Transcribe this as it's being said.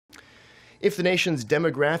If the nation's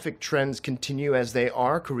demographic trends continue as they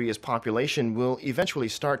are, Korea's population will eventually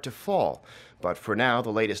start to fall. But for now, the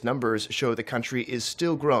latest numbers show the country is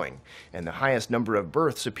still growing, and the highest number of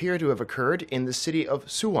births appear to have occurred in the city of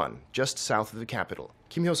Suwon, just south of the capital.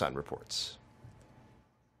 Hyo-sun reports.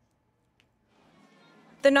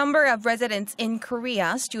 The number of residents in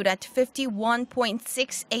Korea stood at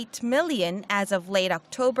 51.68 million as of late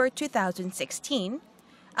October 2016,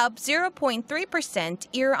 up 0.3%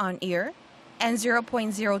 year-on-year and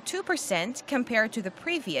 0.02% compared to the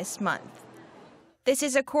previous month. This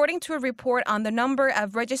is according to a report on the number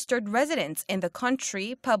of registered residents in the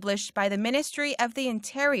country published by the Ministry of the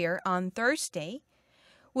Interior on Thursday,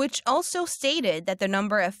 which also stated that the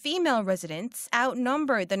number of female residents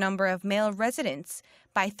outnumbered the number of male residents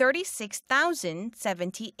by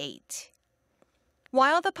 36,078.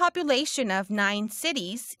 While the population of 9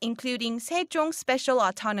 cities, including Sejong Special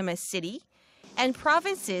Autonomous City, and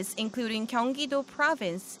provinces, including Gyeonggi-do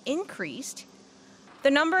Province, increased, the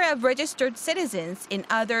number of registered citizens in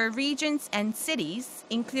other regions and cities,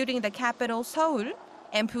 including the capital Seoul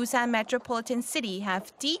and Busan Metropolitan City,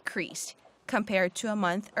 have decreased compared to a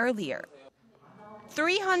month earlier.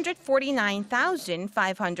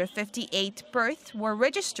 349,558 births were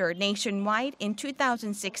registered nationwide in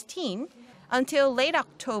 2016 until late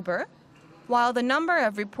October, while the number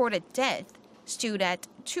of reported deaths stood at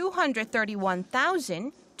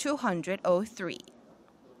 231,203.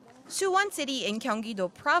 Suwon City in Gyeonggi-do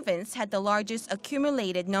Province had the largest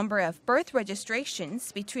accumulated number of birth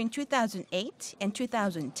registrations between 2008 and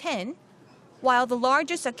 2010, while the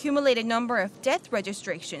largest accumulated number of death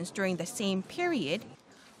registrations during the same period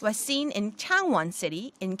was seen in Changwon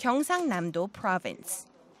City in Gyeongsangnam-do Province.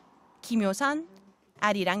 Hyo-sun,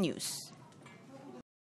 Arirang News.